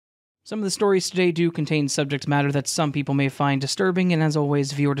Some of the stories today do contain subject matter that some people may find disturbing, and as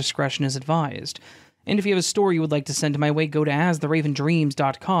always, viewer discretion is advised. And if you have a story you would like to send my way, go to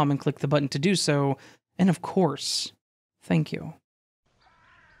astheravendreams.com and click the button to do so. And of course, thank you.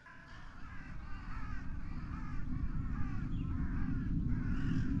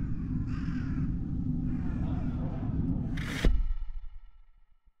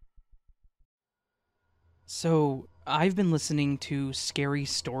 So, I've been listening to scary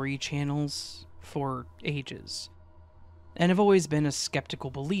story channels for ages, and I've always been a skeptical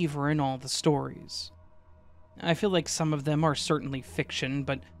believer in all the stories. I feel like some of them are certainly fiction,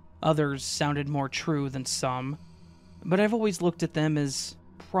 but others sounded more true than some, but I've always looked at them as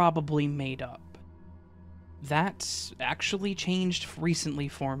probably made up. That actually changed recently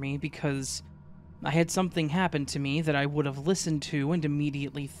for me because I had something happen to me that I would have listened to and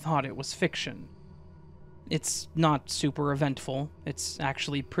immediately thought it was fiction. It's not super eventful, it's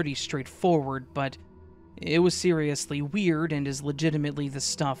actually pretty straightforward, but it was seriously weird and is legitimately the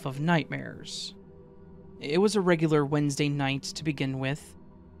stuff of nightmares. It was a regular Wednesday night to begin with.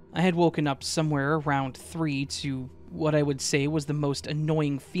 I had woken up somewhere around 3 to what I would say was the most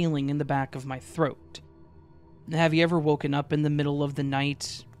annoying feeling in the back of my throat. Have you ever woken up in the middle of the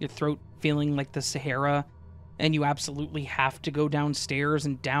night, your throat feeling like the Sahara, and you absolutely have to go downstairs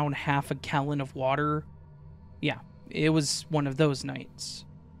and down half a gallon of water? Yeah, it was one of those nights.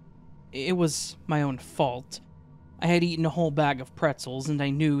 It was my own fault. I had eaten a whole bag of pretzels, and I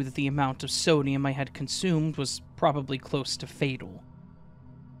knew that the amount of sodium I had consumed was probably close to fatal.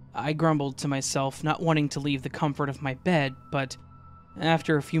 I grumbled to myself, not wanting to leave the comfort of my bed, but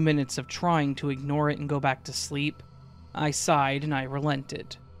after a few minutes of trying to ignore it and go back to sleep, I sighed and I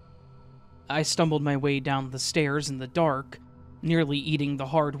relented. I stumbled my way down the stairs in the dark, nearly eating the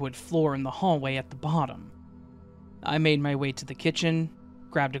hardwood floor in the hallway at the bottom. I made my way to the kitchen,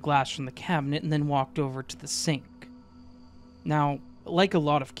 grabbed a glass from the cabinet, and then walked over to the sink. Now, like a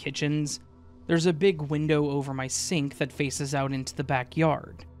lot of kitchens, there's a big window over my sink that faces out into the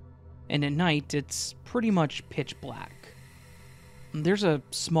backyard, and at night it's pretty much pitch black. There's a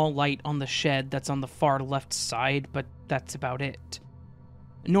small light on the shed that's on the far left side, but that's about it.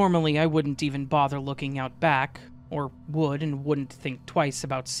 Normally, I wouldn't even bother looking out back, or would and wouldn't think twice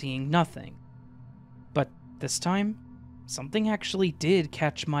about seeing nothing. But this time, something actually did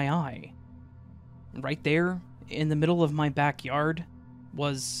catch my eye. Right there, in the middle of my backyard,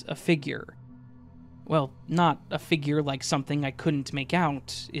 was a figure. Well, not a figure like something I couldn't make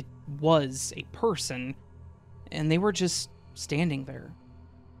out, it was a person, and they were just standing there.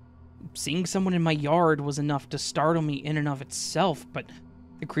 Seeing someone in my yard was enough to startle me in and of itself, but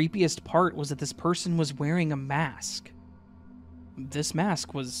the creepiest part was that this person was wearing a mask. This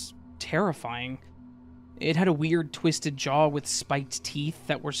mask was terrifying. It had a weird twisted jaw with spiked teeth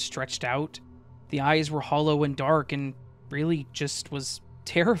that were stretched out. The eyes were hollow and dark and really just was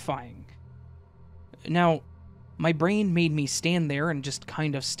terrifying. Now, my brain made me stand there and just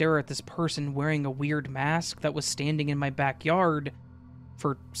kind of stare at this person wearing a weird mask that was standing in my backyard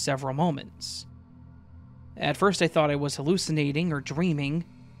for several moments. At first I thought I was hallucinating or dreaming,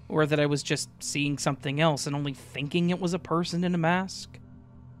 or that I was just seeing something else and only thinking it was a person in a mask.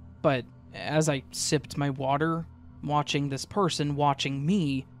 But as I sipped my water, watching this person watching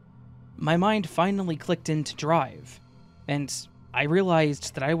me, my mind finally clicked into drive, and I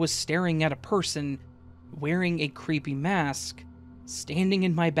realized that I was staring at a person wearing a creepy mask standing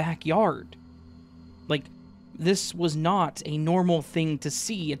in my backyard. Like, this was not a normal thing to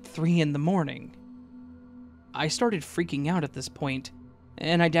see at 3 in the morning. I started freaking out at this point,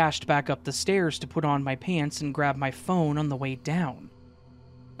 and I dashed back up the stairs to put on my pants and grab my phone on the way down.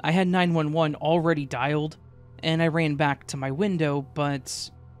 I had 911 already dialed, and I ran back to my window,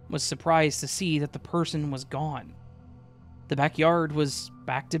 but was surprised to see that the person was gone. The backyard was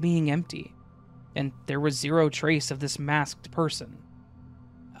back to being empty, and there was zero trace of this masked person.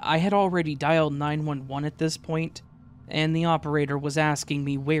 I had already dialed 911 at this point, and the operator was asking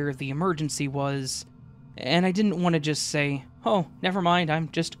me where the emergency was, and I didn't want to just say, "Oh, never mind, I'm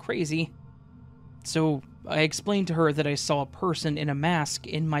just crazy." So I explained to her that I saw a person in a mask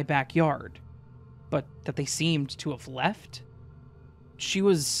in my backyard, but that they seemed to have left. She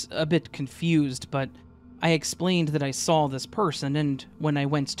was a bit confused, but I explained that I saw this person, and when I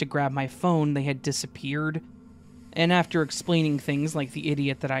went to grab my phone, they had disappeared. And after explaining things like the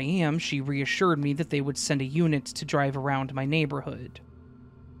idiot that I am, she reassured me that they would send a unit to drive around my neighborhood.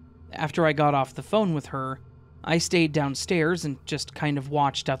 After I got off the phone with her, I stayed downstairs and just kind of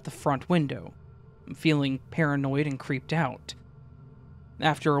watched out the front window, feeling paranoid and creeped out.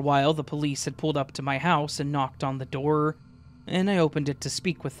 After a while, the police had pulled up to my house and knocked on the door, and I opened it to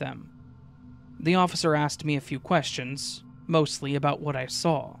speak with them, The officer asked me a few questions, mostly about what I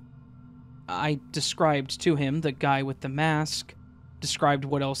saw. I described to him the guy with the mask, described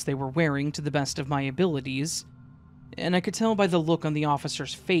what else they were wearing to the best of my abilities, and I could tell by the look on the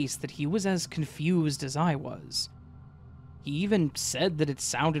officer's face that he was as confused as I was. He even said that it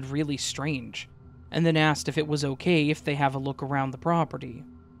sounded really strange, and then asked if it was okay if they have a look around the property.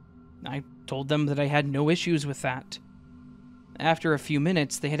 I told them that I had no issues with that. After a few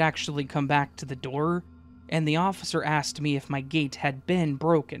minutes, they had actually come back to the door, and the officer asked me if my gate had been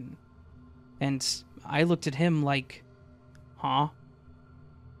broken. And I looked at him like, huh?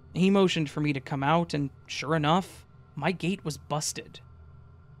 He motioned for me to come out, and sure enough, my gate was busted.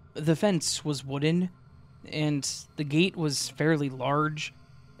 The fence was wooden, and the gate was fairly large,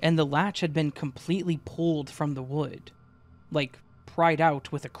 and the latch had been completely pulled from the wood, like pried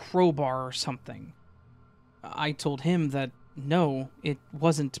out with a crowbar or something. I told him that no, it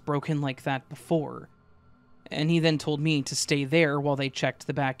wasn't broken like that before, and he then told me to stay there while they checked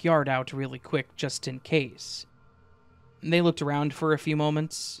the backyard out really quick just in case. They looked around for a few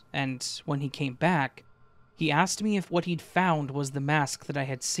moments, and when he came back, he asked me if what he'd found was the mask that I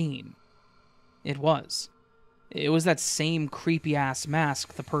had seen. It was. It was that same creepy-ass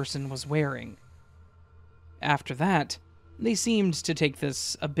mask the person was wearing. After that, they seemed to take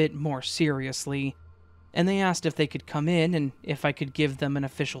this a bit more seriously, and they asked if they could come in and if I could give them an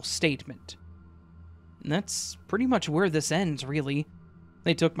official statement. And that's pretty much where this ends, really.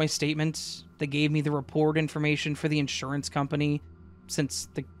 They took my statement, they gave me the report information for the insurance company, since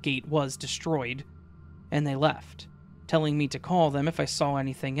the gate was destroyed, and they left, telling me to call them if I saw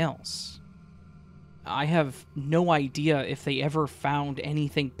anything else. I have no idea if they ever found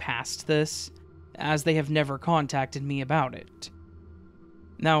anything past this, as they have never contacted me about it.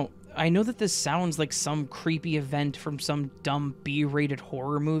 Now, I know that this sounds like some creepy event from some dumb B-rated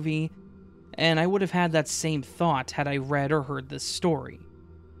horror movie, and I would have had that same thought had I read or heard this story.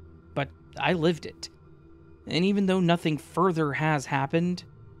 But I lived it. And even though nothing further has happened,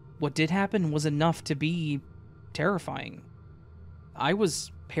 what did happen was enough to be terrifying. I was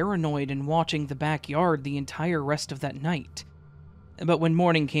paranoid and watching the backyard the entire rest of that night. But when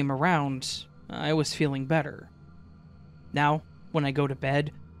morning came around, I was feeling better. Now, when I go to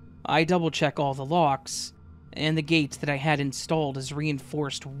bed, I double-check all the locks, and the gate that I had installed is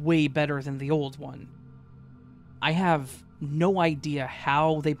reinforced way better than the old one. I have no idea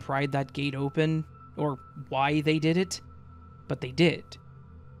how they pried that gate open, or why they did it, but they did.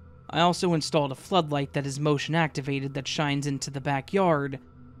 I also installed a floodlight that is motion activated that shines into the backyard,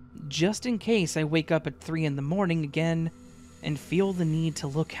 just in case I wake up at 3 in the morning again and feel the need to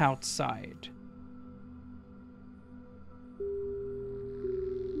look outside.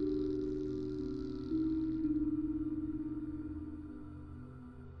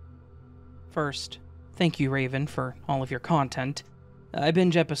 First, thank you, Raven, for all of your content. I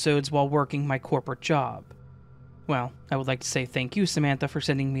binge episodes while working my corporate job. Well, I would like to say thank you, Samantha, for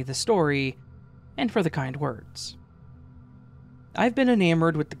sending me the story, and for the kind words. I've been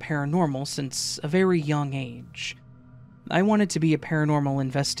enamored with the paranormal since a very young age. I wanted to be a paranormal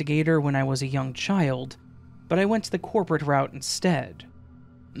investigator when I was a young child, but I went the corporate route instead.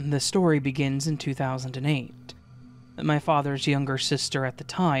 The story begins in 2008. My father's younger sister at the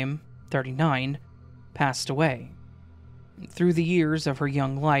time, 39, passed away. Through the years of her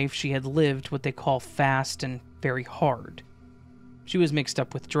young life, she had lived what they call fast and very hard. She was mixed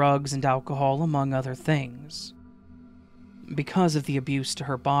up with drugs and alcohol, among other things. Because of the abuse to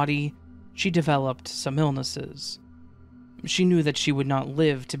her body, she developed some illnesses. She knew that she would not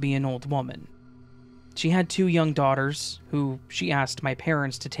live to be an old woman. She had 2 young daughters, who she asked my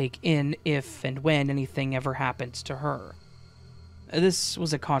parents to take in if and when anything ever happened to her. This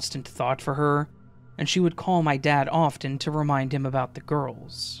was a constant thought for her, and she would call my dad often to remind him about the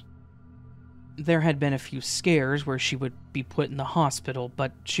girls. There had been a few scares where she would be put in the hospital,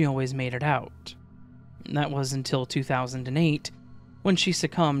 but she always made it out. That was until 2008, when she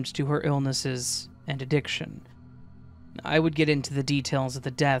succumbed to her illnesses and addiction. I would get into the details of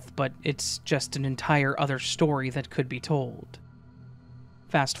the death, but it's just an entire other story that could be told.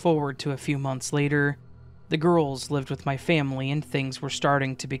 Fast forward to a few months later, the girls lived with my family and things were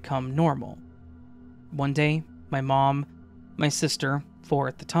starting to become normal. One day, my mom, my sister, 4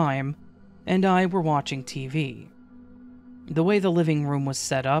 at the time, and I were watching TV. The way the living room was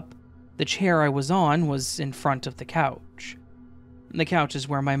set up, the chair I was on was in front of the couch. The couch is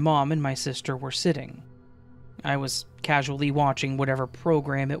where my mom and my sister were sitting. I was casually watching whatever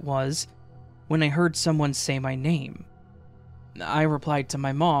program it was when I heard someone say my name. I replied to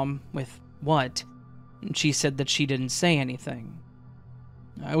my mom with, "What?" She said that she didn't say anything.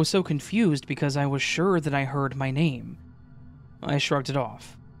 I was so confused because I was sure that I heard my name. I shrugged it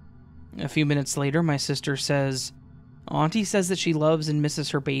off. A few minutes later, my sister says, "Auntie says that she loves and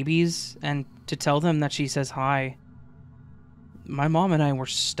misses her babies, and to tell them that she says hi." My mom and I were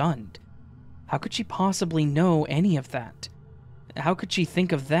stunned. How could she possibly know any of that? How could she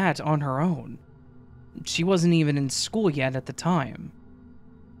think of that on her own? She wasn't even in school yet at the time.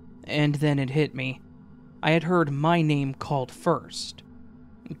 And then it hit me. I had heard my name called first.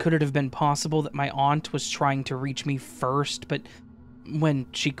 Could it have been possible that my aunt was trying to reach me first, but when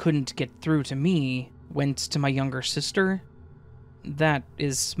she couldn't get through to me, went to my younger sister? That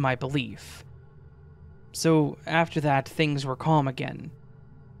is my belief. So after that, things were calm again.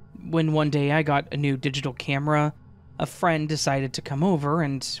 When one day I got a new digital camera, a friend decided to come over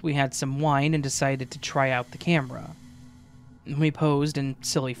and we had some wine and decided to try out the camera. We posed in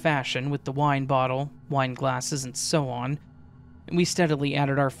silly fashion with the wine bottle, wine glasses, and so on. We steadily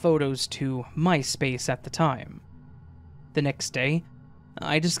added our photos to MySpace at the time. The next day,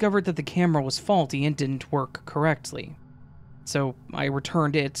 I discovered that the camera was faulty and didn't work correctly. So I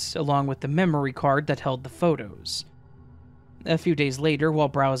returned it along with the memory card that held the photos. A few days later, while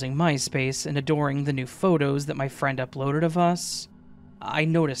browsing MySpace and adoring the new photos that my friend uploaded of us, I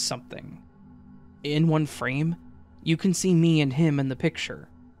noticed something. In one frame, you can see me and him in the picture,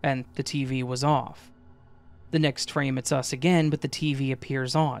 and the TV was off. The next frame, it's us again, but the TV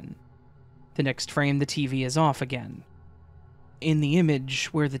appears on. The next frame, the TV is off again. In the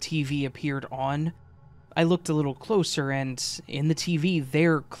image where the TV appeared on, I looked a little closer, and in the TV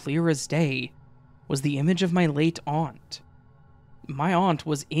there, clear as day, was the image of my late aunt. My aunt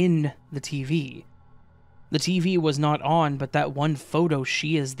was in the TV. The TV was not on, but that one photo,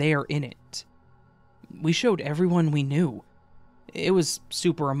 she is there in it. We showed everyone we knew. It was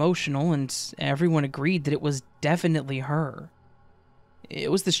super emotional, and everyone agreed that it was definitely her.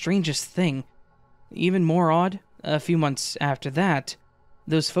 It was the strangest thing. Even more odd, a few months after that,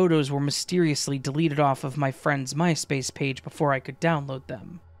 those photos were mysteriously deleted off of my friend's MySpace page before I could download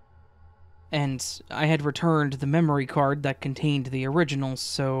them. And I had returned the memory card that contained the originals,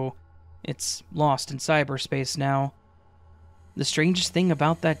 so it's lost in cyberspace now. The strangest thing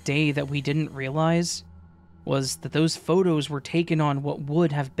about that day that we didn't realize was that those photos were taken on what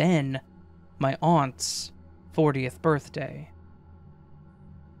would have been my aunt's 40th birthday.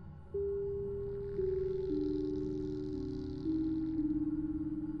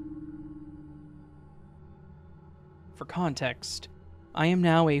 For context, I am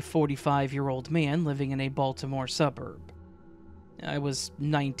now a 45-year-old man living in a Baltimore suburb. I was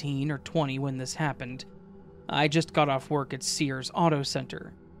 19 or 20 when this happened. I just got off work at Sears Auto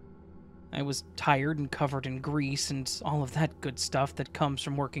Center. I was tired and covered in grease and all of that good stuff that comes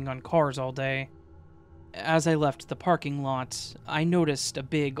from working on cars all day. As I left the parking lot, I noticed a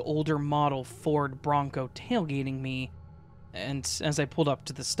big older model Ford Bronco tailgating me, and as I pulled up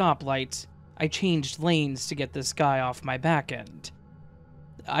to the stoplight, I changed lanes to get this guy off my back end.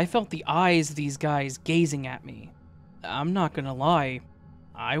 I felt the eyes of these guys gazing at me. I'm not gonna lie,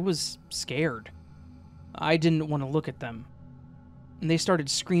 I was scared. I didn't want to look at them. They started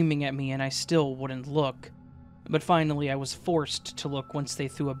screaming at me and I still wouldn't look. But finally I was forced to look once they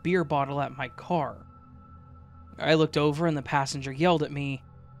threw a beer bottle at my car. I looked over and the passenger yelled at me,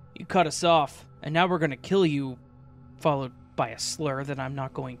 "You cut us off, and now we're gonna kill you," followed by a slur that I'm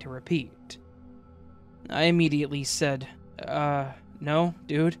not going to repeat. I immediately said, no,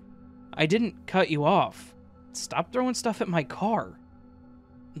 dude, I didn't cut you off. Stop throwing stuff at my car."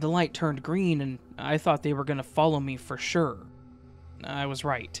 The light turned green and I thought they were gonna follow me for sure. I was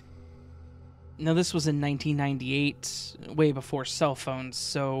right. Now this was in 1998, way before cell phones,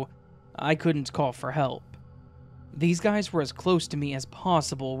 so I couldn't call for help. These guys were as close to me as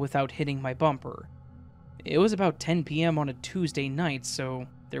possible without hitting my bumper. It was about 10 p.m. on a Tuesday night, so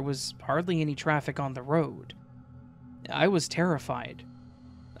there was hardly any traffic on the road. I was terrified.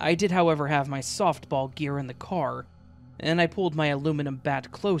 I did, however, have my softball gear in the car, and I pulled my aluminum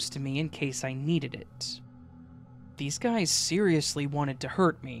bat close to me in case I needed it. These guys seriously wanted to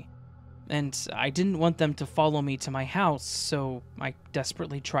hurt me, and I didn't want them to follow me to my house, so I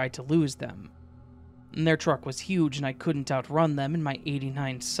desperately tried to lose them. Their truck was huge and I couldn't outrun them in my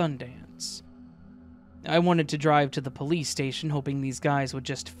 '89 Sundance. I wanted to drive to the police station hoping these guys would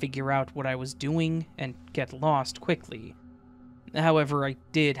just figure out what I was doing and get lost quickly. However, I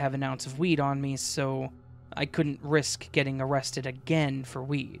did have an ounce of weed on me, so I couldn't risk getting arrested again for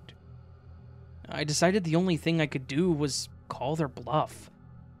weed. I decided the only thing I could do was call their bluff.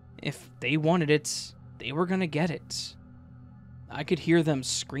 If they wanted it, they were gonna get it. I could hear them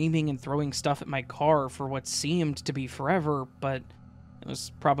screaming and throwing stuff at my car for what seemed to be forever, but It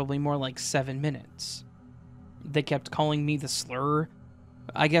was probably more like 7 minutes. They kept calling me the slur.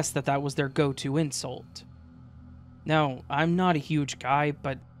 I guess that was their go-to insult. Now, I'm not a huge guy,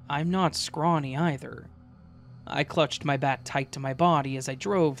 but I'm not scrawny either. I clutched my bat tight to my body as I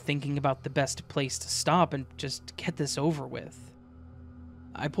drove, thinking about the best place to stop and just get this over with.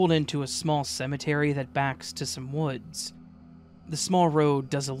 I pulled into a small cemetery that backs to some woods. The small road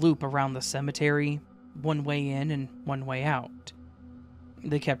does a loop around the cemetery, one way in and one way out.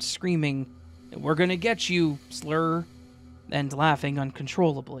 They kept screaming, "We're gonna get you, slur," and laughing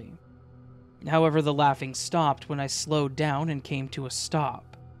uncontrollably. However, the laughing stopped when I slowed down and came to a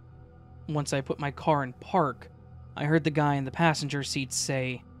stop. Once I put my car in park, I heard the guy in the passenger seat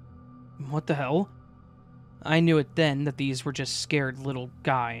say, "What the hell?" I knew it then that these were just scared little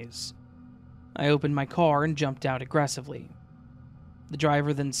guys. I opened my car and jumped out aggressively. The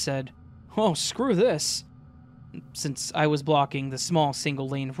driver then said, "Oh, screw this." Since I was blocking the small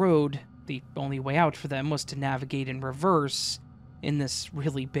single-lane road, the only way out for them was to navigate in reverse in this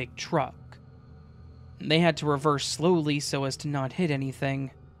really big truck. They had to reverse slowly so as to not hit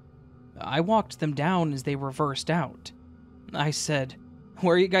anything. I walked them down as they reversed out. I said,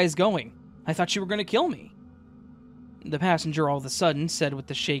 "Where are you guys going? I thought you were going to kill me." The passenger all of a sudden said with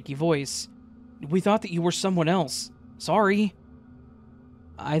a shaky voice, "We thought that you were someone else. Sorry."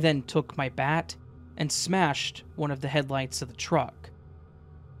 I then took my bat and smashed one of the headlights of the truck.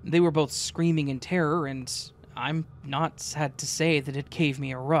 They were both screaming in terror, and I'm not sad to say that it gave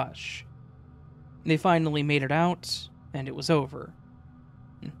me a rush. They finally made it out, and it was over.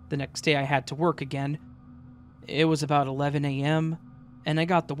 The next day I had to work again. It was about 11 a.m., and I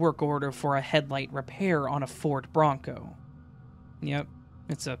got the work order for a headlight repair on a Ford Bronco. Yep,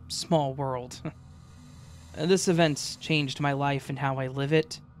 it's a small world. This event changed my life and how I live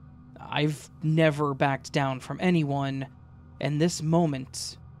it. I've never backed down from anyone, and this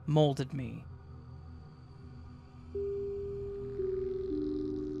moment molded me.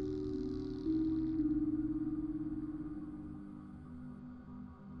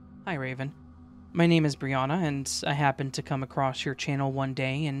 Hi, Raven. My name is Briana, and I happened to come across your channel one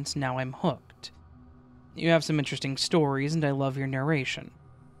day, and now I'm hooked. You have some interesting stories, and I love your narration.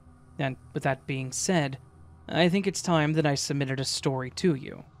 And with that being said, I think it's time that I submitted a story to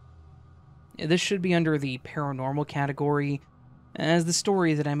you. This should be under the paranormal category, as the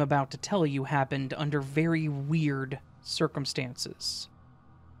story that I'm about to tell you happened under very weird circumstances.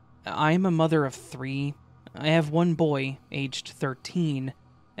 I am a mother of 3. I have one boy, aged 13,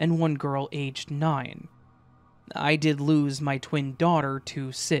 and one girl aged 9. I did lose my twin daughter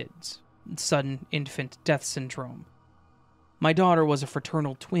to SIDS, sudden infant death syndrome. My daughter was a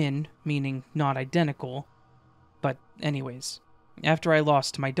fraternal twin, meaning not identical, but anyways, after I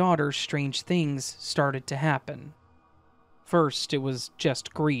lost my daughter, strange things started to happen. First, it was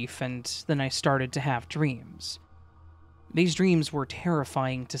just grief, and then I started to have dreams. These dreams were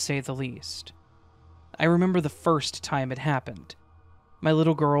terrifying, to say the least. I remember the first time it happened. My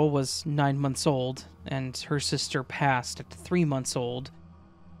little girl was 9 months old, and her sister passed at 3 months old,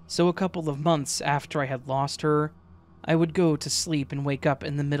 so a couple of months after I had lost her, I would go to sleep and wake up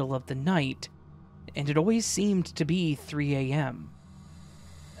in the middle of the night, and it always seemed to be 3 a.m.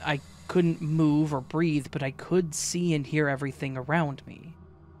 I couldn't move or breathe, but I could see and hear everything around me.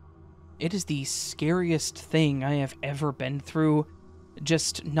 It is the scariest thing I have ever been through,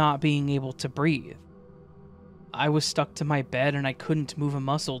 just not being able to breathe. I was stuck to my bed and I couldn't move a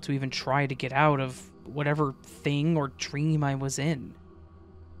muscle to even try to get out of whatever thing or dream I was in.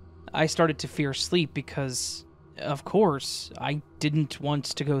 I started to fear sleep because, of course, I didn't want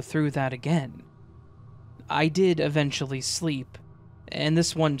to go through that again. I did eventually sleep, and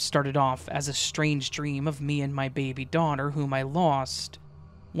this one started off as a strange dream of me and my baby daughter, whom I lost,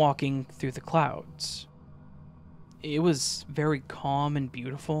 walking through the clouds. It was very calm and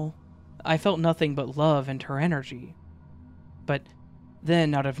beautiful. I felt nothing but love and her energy. But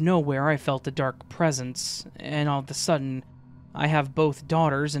then, out of nowhere, I felt a dark presence, and all of a sudden, I have both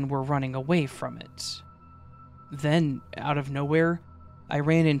daughters and we're running away from it. Then, out of nowhere, I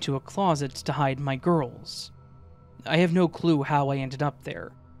ran into a closet to hide my girls. I have no clue how I ended up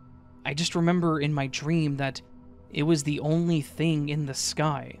there. I just remember in my dream that it was the only thing in the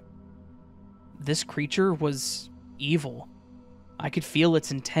sky. This creature was evil. I could feel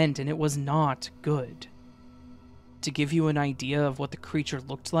its intent, and it was not good. To give you an idea of what the creature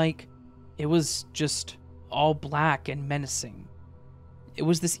looked like, it was just all black and menacing. It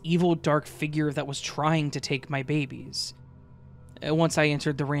was this evil, dark figure that was trying to take my babies. Once I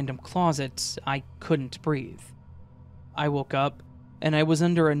entered the random closet, I couldn't breathe. I woke up, and I was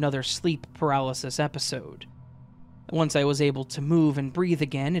under another sleep paralysis episode. Once I was able to move and breathe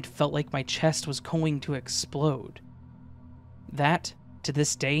again, it felt like my chest was going to explode. That, to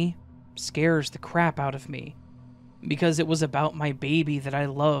this day, scares the crap out of me, because it was about my baby that I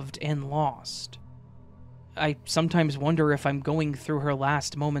loved and lost. I sometimes wonder if I'm going through her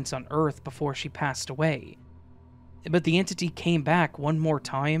last moments on Earth before she passed away. But the entity came back one more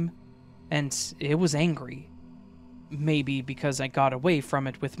time, and it was angry. Maybe because I got away from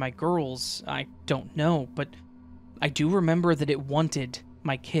it with my girls, I don't know, but I do remember that it wanted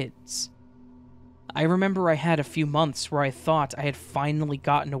my kids. I remember I had a few months where I thought I had finally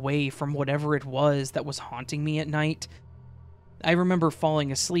gotten away from whatever it was that was haunting me at night. I remember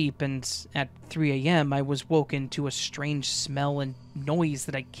falling asleep, and at 3 a.m. I was woken to a strange smell and noise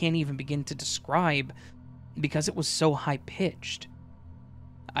that I can't even begin to describe because it was so high-pitched.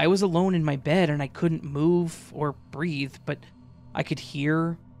 I was alone in my bed and I couldn't move or breathe, but I could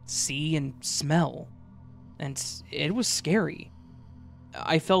hear, see, and smell. And it was scary.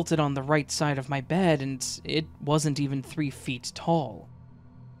 I felt it on the right side of my bed, and it wasn't even 3 feet tall.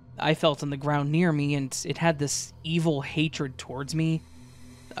 I felt on the ground near me, and it had this evil hatred towards me.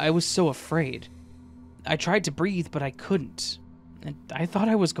 I was so afraid. I tried to breathe, but I couldn't, and I thought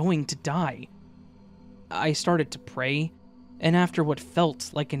I was going to die. I started to pray, and after what felt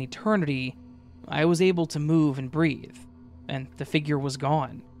like an eternity, I was able to move and breathe, and the figure was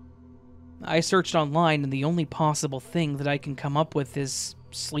gone. I searched online, and the only possible thing that I can come up with is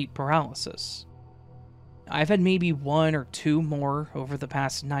sleep paralysis. I've had maybe 1 or 2 more over the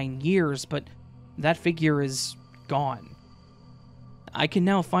past 9 years, but that figure is gone. I can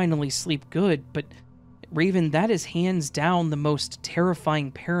now finally sleep good, but Raven, that is hands down the most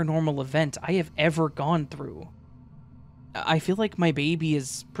terrifying paranormal event I have ever gone through. I feel like my baby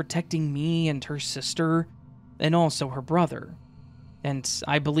is protecting me and her sister, and also her brother. And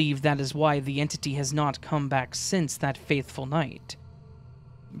I believe that is why the entity has not come back since that faithful night.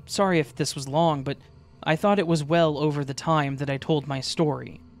 Sorry if this was long, but I thought it was well over the time that I told my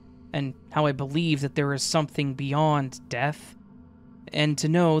story, and how I believe that there is something beyond death, and to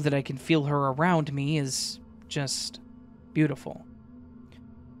know that I can feel her around me is just beautiful.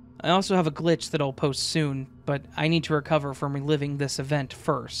 I also have a glitch that I'll post soon, but I need to recover from reliving this event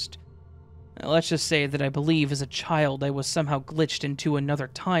first. Let's just say that I believe as a child I was somehow glitched into another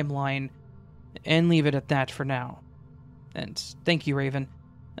timeline, and leave it at that for now. And thank you, Raven.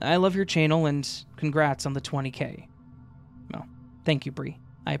 I love your channel, and congrats on the 20k. Well, thank you, Bree.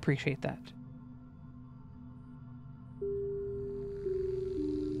 I appreciate that.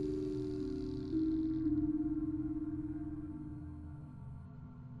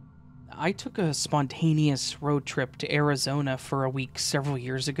 I took a spontaneous road trip to Arizona for a week several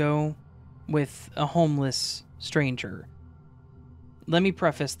years ago with a homeless stranger. Let me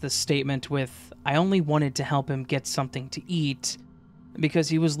preface this statement with, I only wanted to help him get something to eat because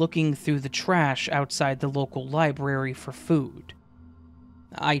he was looking through the trash outside the local library for food.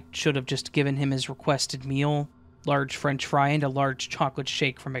 I should have just given him his requested meal, large french fry and a large chocolate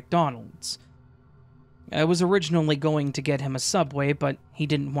shake from McDonald's. I was originally going to get him a Subway, but he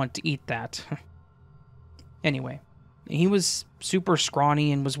didn't want to eat that. Anyway, he was super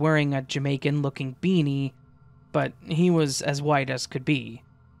scrawny and was wearing a Jamaican-looking beanie, but he was as white as could be.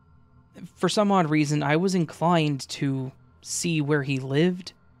 For some odd reason, I was inclined to see where he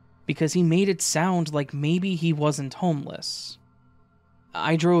lived, because he made it sound like maybe he wasn't homeless.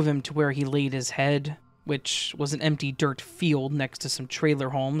 I drove him to where he laid his head, which was an empty dirt field next to some trailer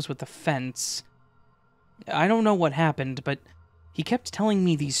homes with a fence. I don't know what happened, but he kept telling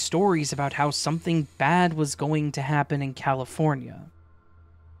me these stories about how something bad was going to happen in California.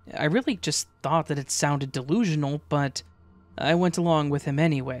 I really just thought that it sounded delusional, but I went along with him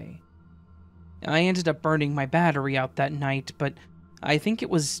anyway. I ended up burning my battery out that night, but I think it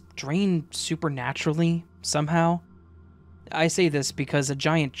was drained supernaturally, somehow. I say this because a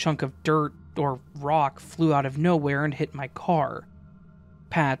giant chunk of dirt or rock flew out of nowhere and hit my car.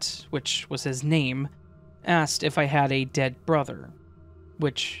 Pat, which was his name, asked if I had a dead brother,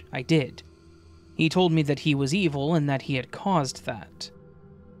 which I did. He told me that he was evil and that he had caused that.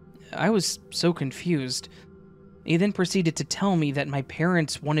 I was so confused. He then proceeded to tell me that my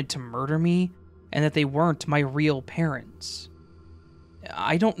parents wanted to murder me and that they weren't my real parents.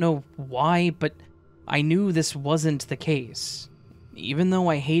 I don't know why, but I knew this wasn't the case, even though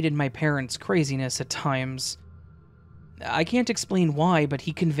I hated my parents' craziness at times. I can't explain why, but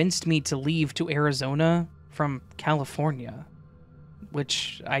he convinced me to leave to Arizona from California,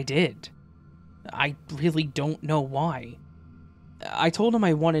 which I did. I really don't know why. I told him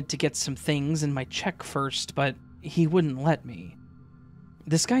I wanted to get some things in my check first, but he wouldn't let me.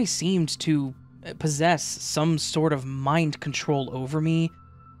 This guy seemed to possess some sort of mind control over me,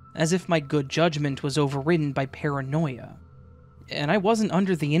 as if my good judgment was overridden by paranoia. And I wasn't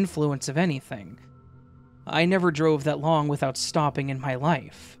under the influence of anything. I never drove that long without stopping in my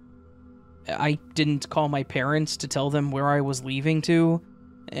life. I didn't call my parents to tell them where I was leaving to,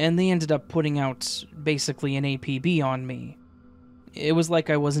 and they ended up putting out basically an APB on me. It was like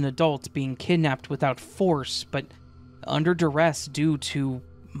I was an adult being kidnapped without force, but under duress due to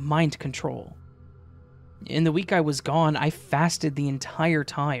mind control. In the week I was gone, I fasted the entire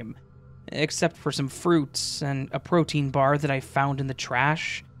time, except for some fruits and a protein bar that I found in the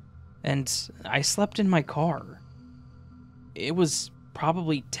trash, and I slept in my car. It was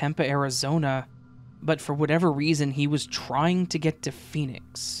probably Tempe, Arizona, but for whatever reason he was trying to get to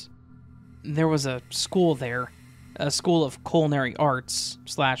Phoenix. There was a school there, a school of culinary arts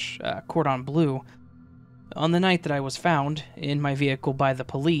 / cordon bleu. On the night that I was found, in my vehicle by the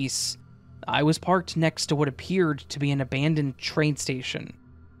police, I was parked next to what appeared to be an abandoned train station,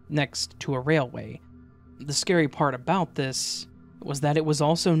 next to a railway. The scary part about this was that it was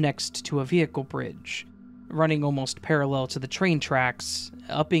also next to a vehicle bridge, running almost parallel to the train tracks,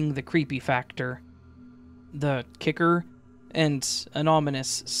 upping the creepy factor. The kicker, and an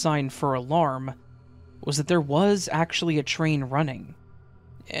ominous sign for alarm, was that there was actually a train running.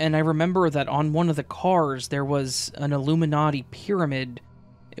 And I remember that on one of the cars there was an Illuminati pyramid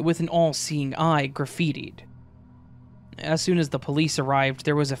with an all-seeing eye graffitied. As soon as the police arrived,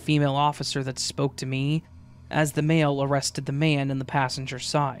 there was a female officer that spoke to me as the male arrested the man in the passenger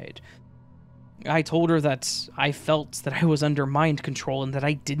side. I told her that I felt that I was under mind control and that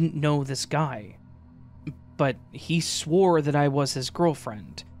I didn't know this guy. But he swore that I was his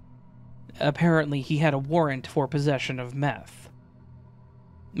girlfriend. Apparently, he had a warrant for possession of meth.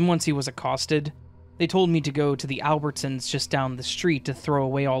 Once he was accosted, they told me to go to the Albertsons just down the street to throw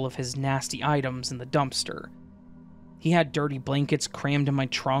away all of his nasty items in the dumpster. He had dirty blankets crammed in my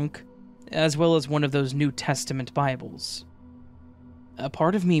trunk, as well as one of those New Testament Bibles. A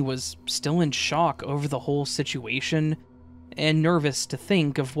part of me was still in shock over the whole situation, and nervous to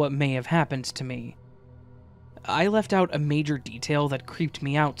think of what may have happened to me. I left out a major detail that creeped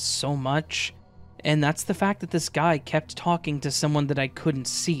me out so much, and that's the fact that this guy kept talking to someone that I couldn't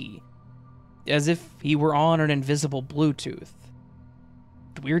see, as if he were on an invisible Bluetooth.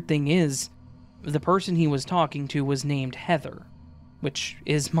 The weird thing is, the person he was talking to was named Heather, which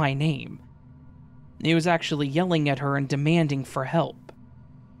is my name. He was actually yelling at her and demanding for help.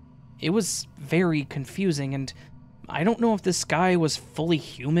 It was very confusing, and I don't know if this guy was fully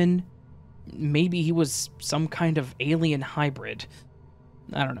human. Maybe he was some kind of alien hybrid.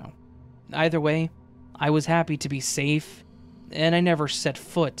 I don't know. Either way, I was happy to be safe, and I never set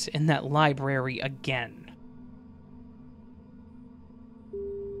foot in that library again.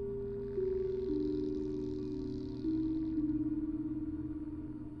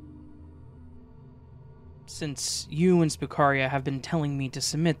 Since you and Spookaria have been telling me to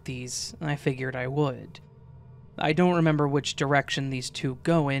submit these, I figured I would. I don't remember which direction these two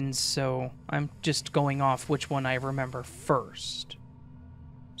go in, so I'm just going off which one I remember first.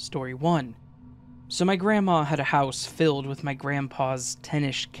 Story 1. So my grandma had a house filled with my grandpa's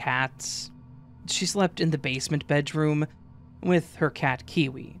 10-ish cats. She slept in the basement bedroom with her cat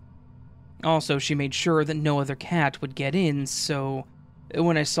Kiwi. Also, she made sure that no other cat would get in, so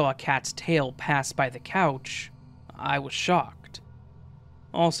when I saw a cat's tail pass by the couch, I was shocked.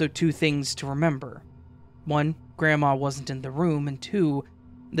 Also, 2 things to remember. 1, Grandma wasn't in the room, and 2,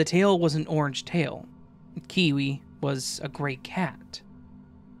 the tail was an orange tail. Kiwi was a gray cat.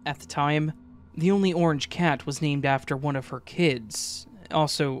 At the time, the only orange cat was named after one of her kids.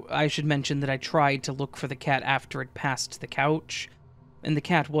 Also, I should mention that I tried to look for the cat after it passed the couch, and the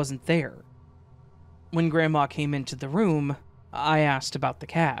cat wasn't there. When Grandma came into the room, I asked about the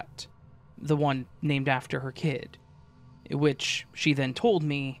cat, the one named after her kid, which she then told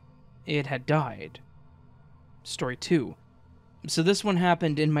me it had died. Story 2. So this one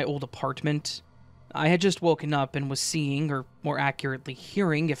happened in my old apartment. I had just woken up and was seeing, or more accurately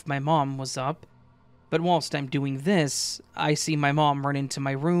hearing, if my mom was up. But whilst I'm doing this, I see my mom run into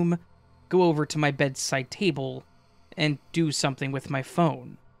my room, go over to my bedside table, and do something with my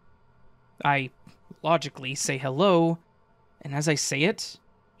phone. I logically say hello, and as I say it,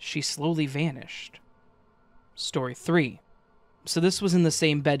 she slowly vanished. Story 3. So this was in the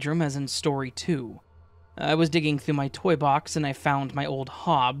same bedroom as in Story 2. I was digging through my toy box and I found my old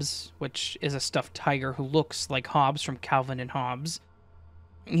Hobbs, which is a stuffed tiger who looks like Hobbs from Calvin and Hobbes.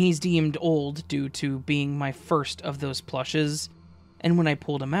 He's deemed old due to being my first of those plushes, and when I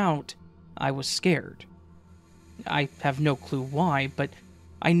pulled him out, I was scared. I have no clue why, but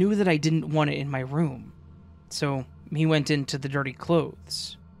I knew that I didn't want it in my room, so he went into the dirty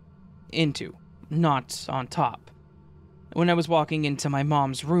clothes. Into, not on top. When I was walking into my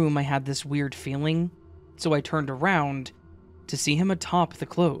mom's room, I had this weird feeling, so I turned around to see him atop the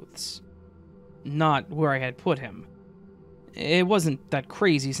clothes. Not where I had put him. It wasn't that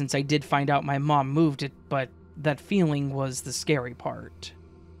crazy since I did find out my mom moved it, but that feeling was the scary part.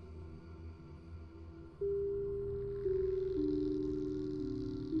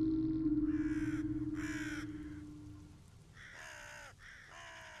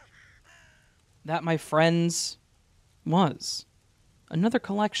 That, my friends, was another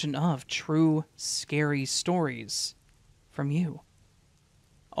collection of true, scary stories from you.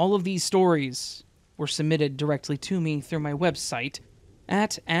 All of these stories were submitted directly to me through my website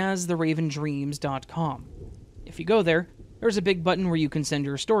at astheravendreams.com. If you go there, there's a big button where you can send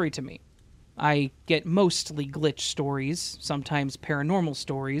your story to me. I get mostly glitch stories, sometimes paranormal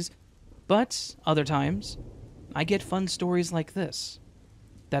stories, but other times, I get fun stories like this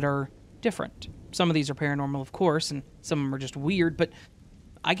that are different. Some of these are paranormal, of course, and some of them are just weird, but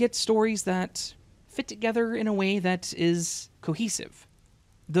I get stories that fit together in a way that is cohesive.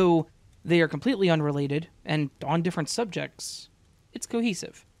 Though they are completely unrelated and on different subjects, it's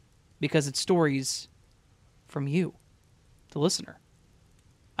cohesive because it's stories from you, the listener.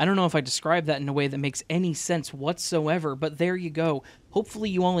 I don't know if I described that in a way that makes any sense whatsoever, but there you go. Hopefully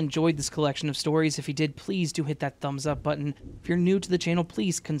you all enjoyed this collection of stories. If you did, please do hit that thumbs up button. If you're new to the channel,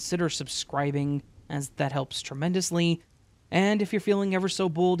 please consider subscribing, as that helps tremendously. And if you're feeling ever so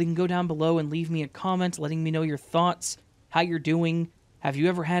bold, you can go down below and leave me a comment letting me know your thoughts, how you're doing. Have you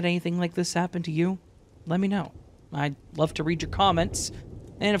ever had anything like this happen to you? Let me know. I'd love to read your comments.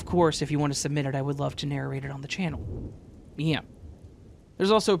 And of course, if you want to submit it, I would love to narrate it on the channel. Yeah. There's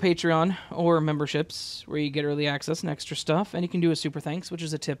also Patreon or memberships where you get early access and extra stuff, and you can do a super thanks, which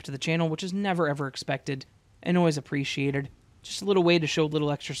is a tip to the channel, which is never ever expected and always appreciated. Just a little way to show a little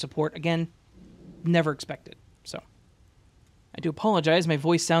extra support. Again, never expected. So, I do apologize. My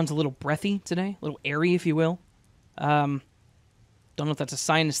voice sounds a little breathy today, a little airy, if you will. Don't know if that's a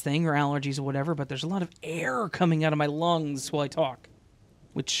sinus thing or allergies or whatever, but there's a lot of air coming out of my lungs while I talk,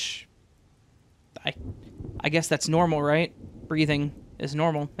 which I guess that's normal, right? Breathing is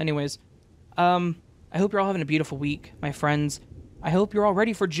normal. Anyways, I hope you're all having a beautiful week, my friends. I hope you're all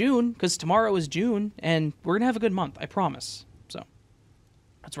ready for June, because tomorrow is June, and we're going to have a good month, I promise. So,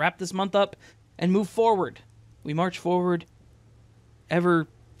 let's wrap this month up and move forward. We march forward, ever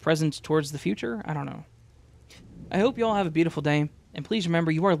present towards the future? I don't know. I hope you all have a beautiful day, and please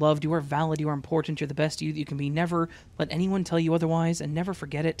remember, you are loved, you are valid, you are important, you're the best you that you can be. Never let anyone tell you otherwise, and never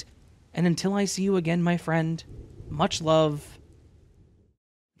forget it. And until I see you again, my friend, much love.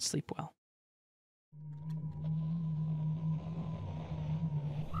 Sleep well.